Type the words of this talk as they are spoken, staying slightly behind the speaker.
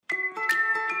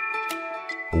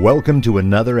Welcome to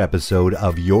another episode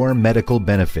of Your Medical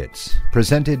Benefits,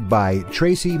 presented by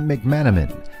Tracy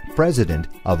McManaman, President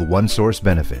of OneSource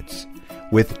Benefits.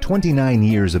 With 29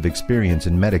 years of experience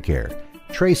in Medicare,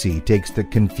 Tracy takes the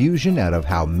confusion out of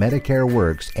how Medicare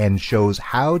works and shows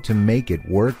how to make it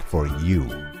work for you.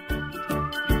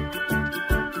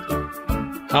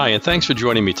 Hi, and thanks for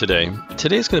joining me today.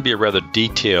 Today's going to be a rather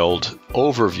detailed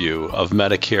overview of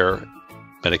Medicare,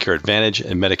 Medicare Advantage,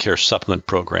 and Medicare Supplement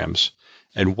programs,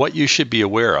 and what you should be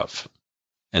aware of,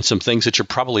 and some things that you're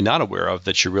probably not aware of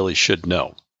that you really should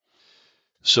know.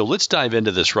 So let's dive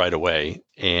into this right away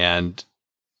and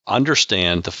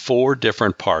understand the four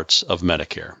different parts of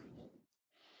Medicare.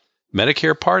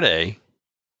 Medicare Part A,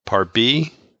 Part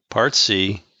B, Part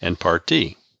C, and Part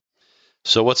D.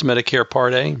 So what's Medicare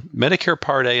Part A? Medicare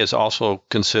Part A is also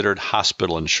considered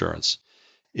hospital insurance.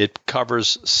 It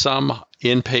covers some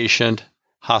inpatient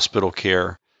hospital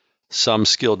care, some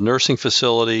skilled nursing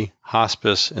facility,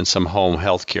 hospice, and some home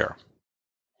health care.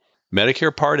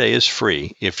 Medicare Part A is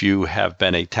free if you have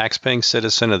been a taxpaying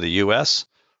citizen of the U.S.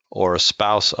 or a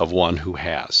spouse of one who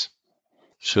has.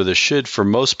 So there should, for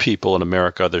most people in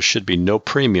America, there should be no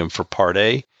premium for Part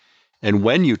A. And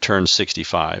when you turn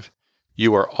 65,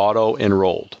 you are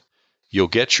auto-enrolled. You'll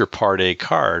get your Part A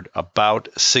card about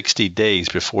 60 days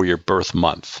before your birth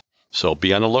month. So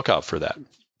be on the lookout for that.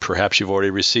 Perhaps you've already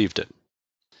received it.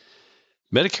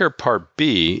 Medicare Part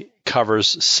B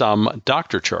covers some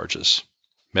doctor charges.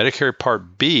 Medicare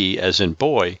Part B, as in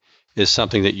boy, is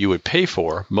something that you would pay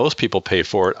for. Most people pay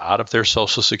for it out of their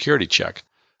Social Security check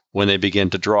when they begin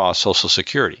to draw Social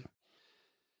Security.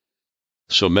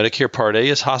 So Medicare Part A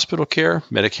is hospital care.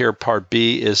 Medicare Part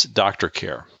B is doctor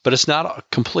care. But it's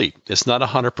not complete. It's not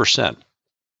 100%.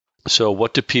 So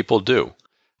what do people do?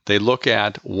 They look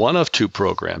at one of two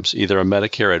programs, either a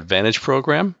Medicare Advantage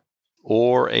program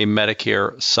or a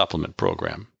Medicare Supplement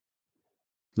program.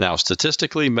 Now,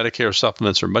 statistically, Medicare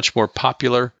supplements are much more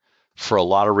popular for a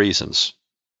lot of reasons.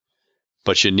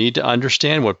 But you need to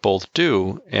understand what both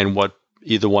do and what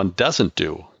either one doesn't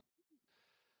do.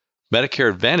 Medicare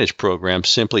Advantage program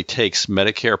simply takes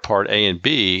Medicare Part A and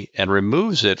B and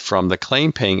removes it from the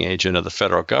claim-paying agent of the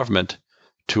federal government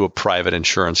to a private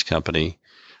insurance company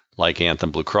like Anthem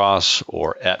Blue Cross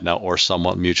or Aetna or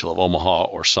someone, Mutual of Omaha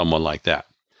or someone like that.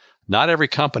 Not every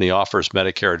company offers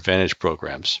Medicare Advantage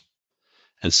programs,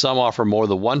 and some offer more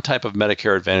than one type of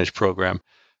Medicare Advantage program,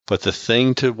 but the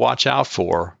thing to watch out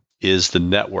for is the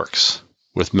networks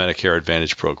with Medicare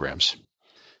Advantage programs.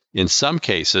 In some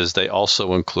cases, they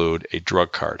also include a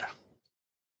drug card.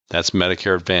 That's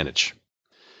Medicare Advantage.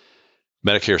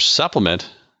 Medicare Supplement,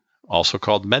 also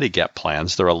called Medigap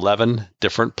plans, there are 11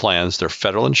 different plans. They're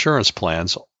federal insurance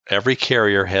plans. Every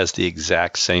carrier has the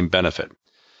exact same benefit.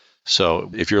 So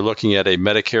if you're looking at a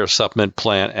Medicare Supplement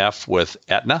Plan F with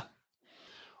Aetna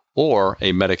or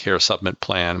a Medicare Supplement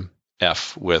Plan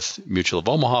F with Mutual of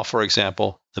Omaha, for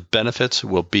example, the benefits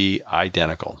will be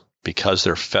identical because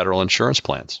they're federal insurance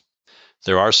plans.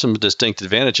 There are some distinct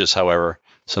advantages, however,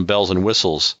 some bells and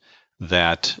whistles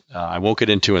that I won't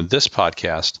get into in this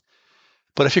podcast.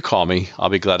 But if you call me, I'll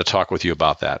be glad to talk with you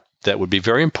about that. That would be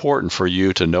very important for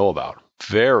you to know about.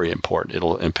 Very important.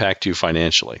 It'll impact you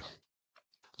financially.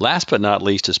 Last but not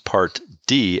least is Part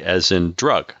D, as in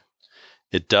drug.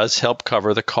 It does help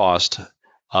cover the cost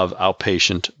of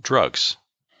outpatient drugs.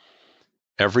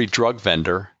 Every drug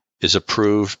vendor is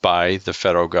approved by the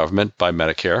federal government, by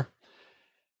Medicare,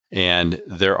 and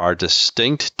there are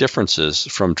distinct differences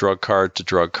from drug card to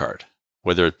drug card,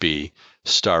 whether it be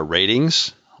star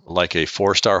ratings, like a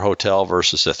 4-star hotel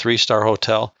versus a 3-star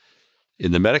hotel.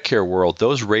 In the Medicare world,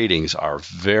 those ratings are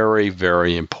very,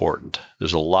 very important.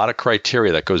 There's a lot of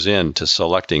criteria that goes into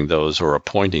selecting those or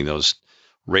appointing those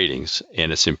ratings,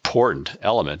 and it's an important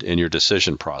element in your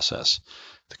decision process.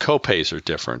 The copays are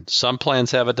different. Some plans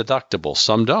have a deductible,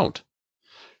 some don't.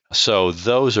 So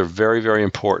those are very, very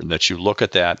important that you look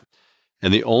at that.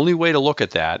 And the only way to look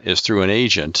at that is through an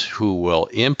agent who will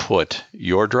input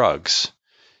your drugs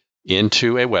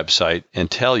into a website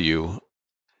and tell you,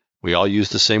 we all use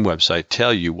the same website,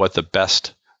 tell you what the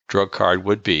best drug card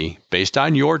would be based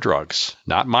on your drugs,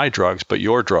 not my drugs, but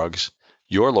your drugs,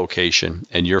 your location,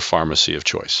 and your pharmacy of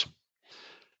choice.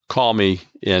 Call me,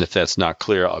 and if that's not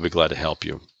clear, I'll be glad to help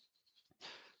you.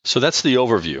 So that's the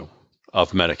overview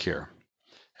of Medicare.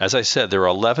 As I said, there are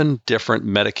 11 different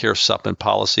Medicare supplement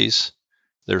policies.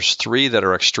 There's 3 that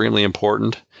are extremely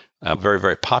important, very,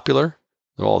 very popular.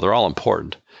 Well, they're all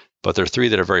important, but there are 3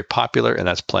 that are very popular, and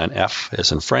that's Plan F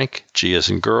as in Frank, G as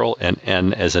in girl, and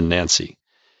N as in Nancy.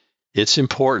 It's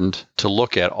important to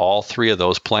look at all 3 of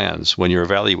those plans when you're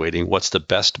evaluating what's the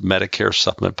best Medicare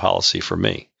supplement policy for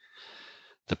me.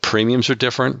 The premiums are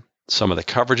different, some of the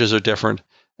coverages are different,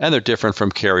 and they're different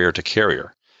from carrier to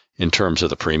carrier in terms of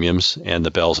the premiums and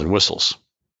the bells and whistles.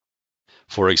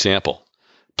 For example,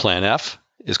 Plan F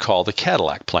is called the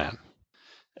Cadillac plan.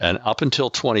 And up until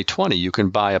 2020, you can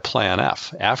buy a Plan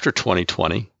F. After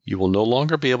 2020, you will no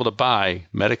longer be able to buy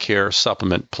Medicare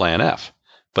Supplement Plan F.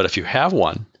 But if you have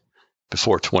one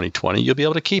before 2020, you'll be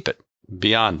able to keep it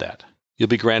beyond that. You'll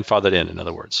be grandfathered in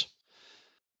other words.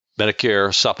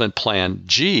 Medicare Supplement Plan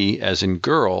G, as in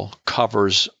girl,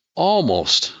 covers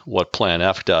almost what Plan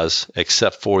F does,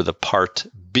 except for the Part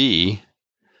B,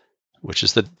 which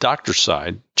is the doctor's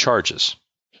side, charges.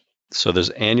 So there's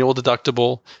annual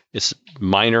deductible. It's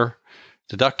minor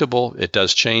deductible. It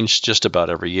does change just about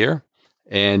every year.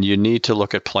 And you need to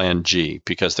look at Plan G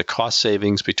because the cost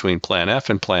savings between Plan F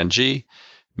and Plan G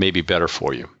may be better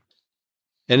for you.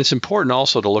 And it's important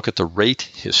also to look at the rate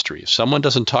history. If someone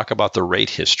doesn't talk about the rate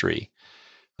history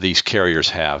these carriers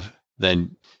have,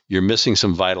 then you're missing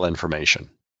some vital information.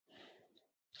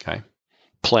 Okay.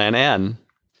 Plan N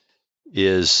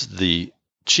is the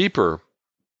cheaper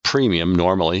premium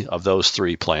normally of those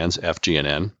three plans, F, G, and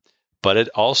N, but it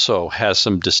also has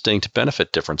some distinct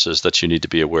benefit differences that you need to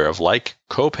be aware of, like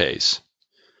copays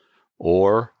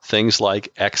or things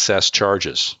like excess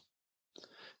charges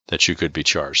that you could be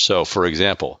charged. So, for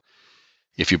example,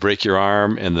 if you break your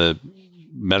arm and the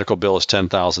medical bill is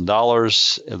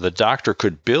 $10,000, the doctor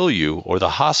could bill you or the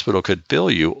hospital could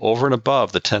bill you over and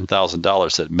above the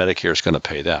 $10,000 that Medicare is going to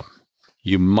pay them.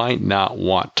 You might not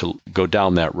want to go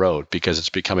down that road because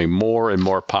it's becoming more and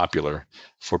more popular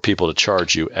for people to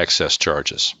charge you excess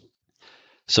charges.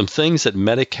 Some things that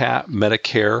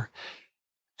Medicare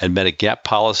and Medigap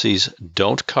policies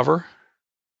don't cover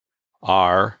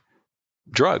are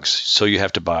drugs. So you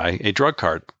have to buy a drug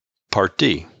card, Part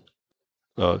D.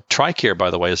 TRICARE,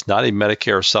 by the way, is not a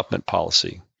Medicare supplement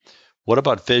policy. What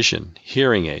about vision,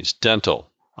 hearing aids, dental,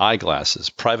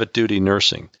 eyeglasses, private duty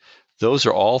nursing? Those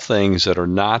are all things that are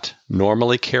not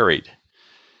normally carried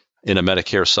in a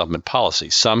Medicare supplement policy.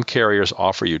 Some carriers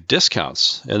offer you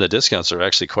discounts, and the discounts are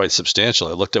actually quite substantial.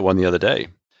 I looked at one the other day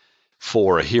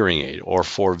for a hearing aid or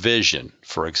for vision,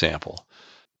 for example.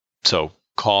 So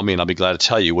call me and I'll be glad to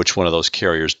tell you which one of those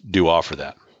carriers do offer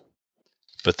that.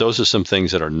 But those are some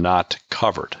things that are not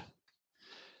covered.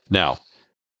 Now,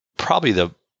 probably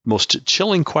the most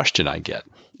chilling question I get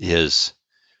is,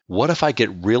 what if I get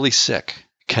really sick?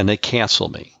 Can they cancel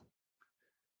me?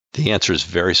 The answer is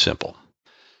very simple.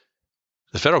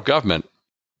 The federal government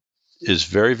is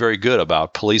very, very good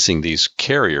about policing these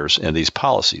carriers and these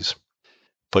policies,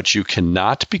 but you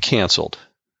cannot be canceled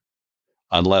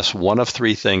unless one of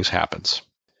three things happens.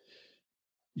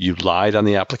 You lied on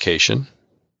the application,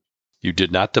 you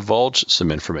did not divulge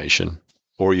some information,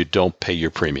 or you don't pay your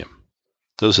premium.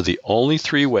 Those are the only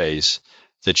three ways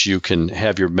that you can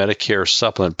have your Medicare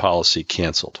supplement policy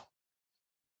canceled.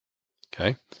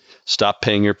 Okay? Stop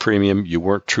paying your premium, you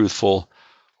weren't truthful,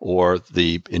 or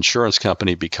the insurance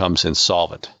company becomes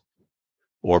insolvent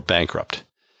or bankrupt.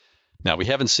 Now, we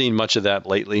haven't seen much of that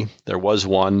lately. There was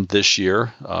one this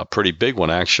year, a pretty big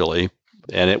one actually,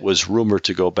 and it was rumored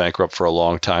to go bankrupt for a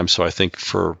long time. So I think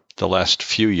for the last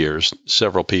few years,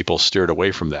 several people steered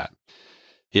away from that.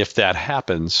 If that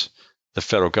happens, the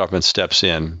federal government steps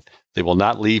in. They will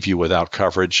not leave you without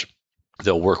coverage.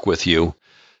 They'll work with you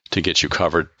to get you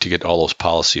covered, to get all those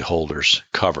policy holders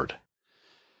covered.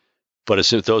 But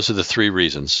those are the three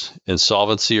reasons: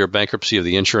 insolvency or bankruptcy of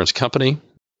the insurance company,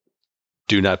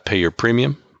 do not pay your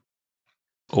premium,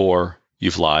 or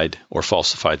you've lied or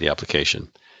falsified the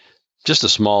application. Just a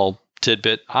small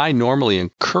tidbit, I normally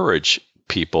encourage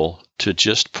people to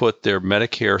just put their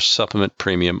Medicare supplement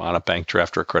premium on a bank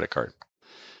draft or a credit card.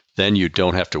 Then you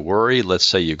don't have to worry. Let's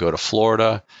say you go to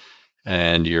Florida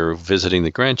and you're visiting the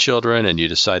grandchildren and you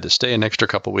decide to stay an extra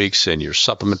couple weeks and your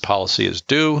supplement policy is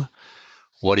due.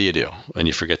 What do? And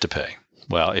you forget to pay.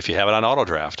 Well, if you have it on auto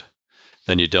draft,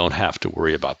 then you don't have to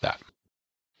worry about that.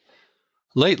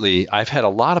 Lately, I've had a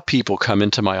lot of people come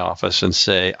into my office and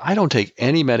say, I don't take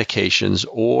any medications,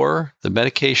 or the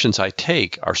medications I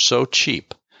take are so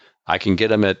cheap. I can get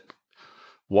them at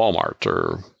Walmart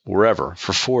or wherever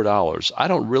for $4. I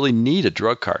don't really need a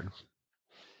drug card.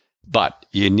 But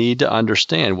you need to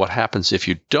understand what happens if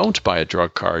you don't buy a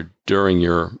drug card during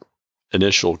your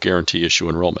initial guarantee issue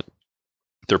enrollment.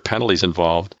 There are penalties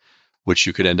involved, which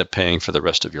you could end up paying for the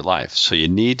rest of your life. So you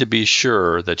need to be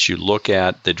sure that you look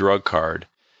at the drug card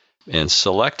and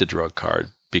select a drug card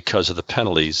because of the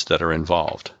penalties that are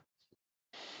involved.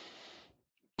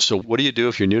 So what do you do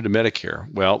if you're new to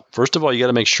Medicare? Well, first of all, you got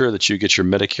to make sure that you get your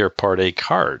Medicare Part A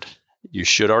card. You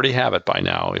should already have it by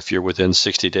now if you're within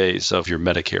 60 days of your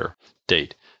Medicare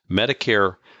date.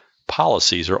 Medicare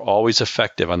policies are always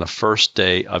effective on the first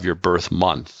day of your birth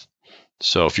month.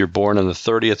 So if you're born on the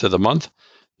 30th of the month,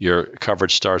 your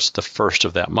coverage starts the first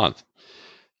of that month.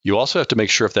 You also have to make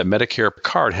sure if that Medicare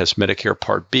card has Medicare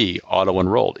Part B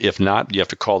auto-enrolled. If not, you have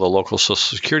to call the local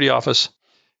Social Security office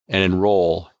and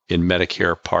enroll in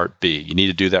Medicare Part B. You need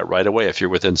to do that right away. If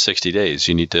you're within 60 days,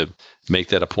 you need to make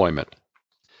that appointment.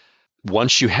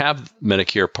 Once you have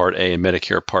Medicare Part A and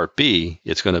Medicare Part B,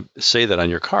 it's going to say that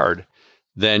on your card,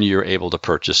 then you're able to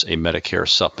purchase a Medicare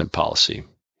supplement policy.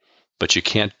 But you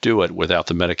can't do it without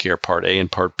the Medicare Part A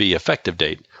and Part B effective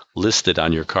date listed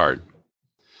on your card.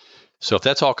 So if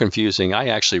that's all confusing, I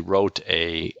actually wrote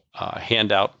a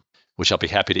handout, which I'll be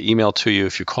happy to email to you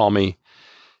if you call me,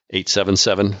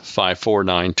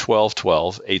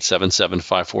 877-549-1212,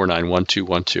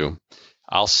 877-549-1212.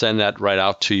 I'll send that right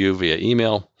out to you via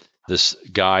email. This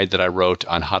guide that I wrote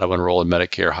on how to enroll in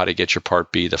Medicare, how to get your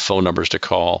Part B, the phone numbers to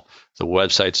call, the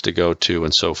websites to go to,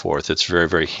 and so forth. It's very,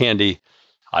 very handy.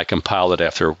 I compiled it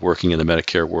after working in the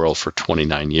Medicare world for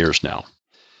 29 years now.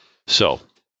 So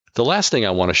the last thing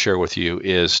I want to share with you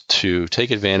is to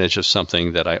take advantage of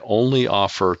something that I only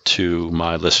offer to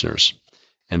my listeners,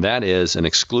 and that is an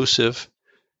exclusive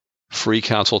free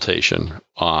consultation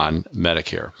on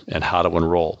Medicare and how to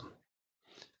enroll.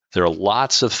 There are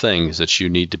lots of things that you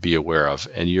need to be aware of,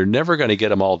 and you're never going to get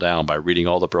them all down by reading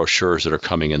all the brochures that are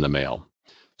coming in the mail.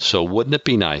 So wouldn't it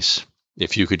be nice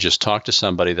if you could just talk to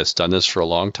somebody that's done this for a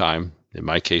long time, in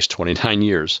my case, 29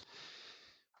 years,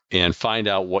 and find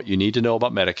out what you need to know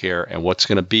about Medicare and what's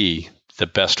going to be the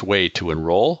best way to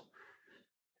enroll,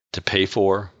 to pay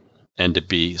for, and to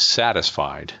be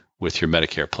satisfied with your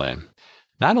Medicare plan.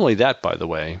 Not only that, by the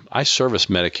way, I service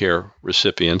Medicare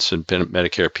recipients and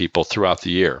Medicare people throughout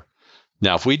the year.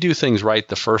 Now, if we do things right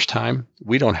the first time,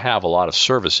 we don't have a lot of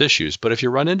service issues. But if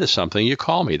you run into something, you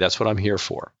call me. That's what I'm here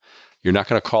for. You're not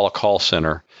going to call a call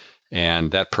center and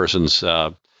that person's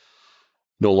no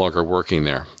longer working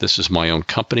there. This is my own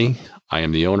company. I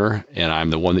am the owner, and I'm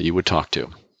the one that you would talk to.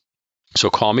 So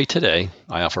call me today.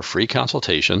 I offer free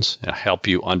consultations and help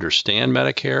you understand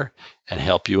Medicare and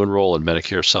help you enroll in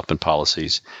Medicare supplement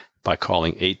policies by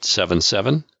calling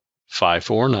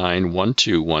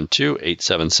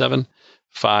 877-549-1212,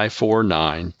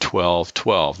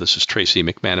 877-549-1212. This is Tracy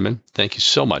McManaman. Thank you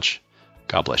so much.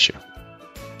 God bless you.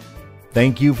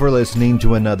 Thank you for listening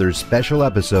to another special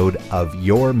episode of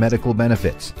Your Medical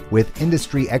Benefits with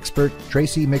industry expert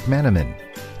Tracy McManaman.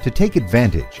 To take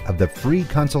advantage of the free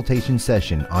consultation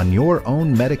session on your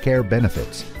own Medicare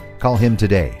benefits, call him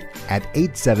today at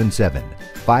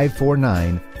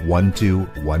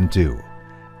 877-549-1212.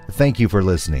 Thank you for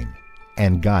listening,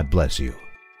 and God bless you.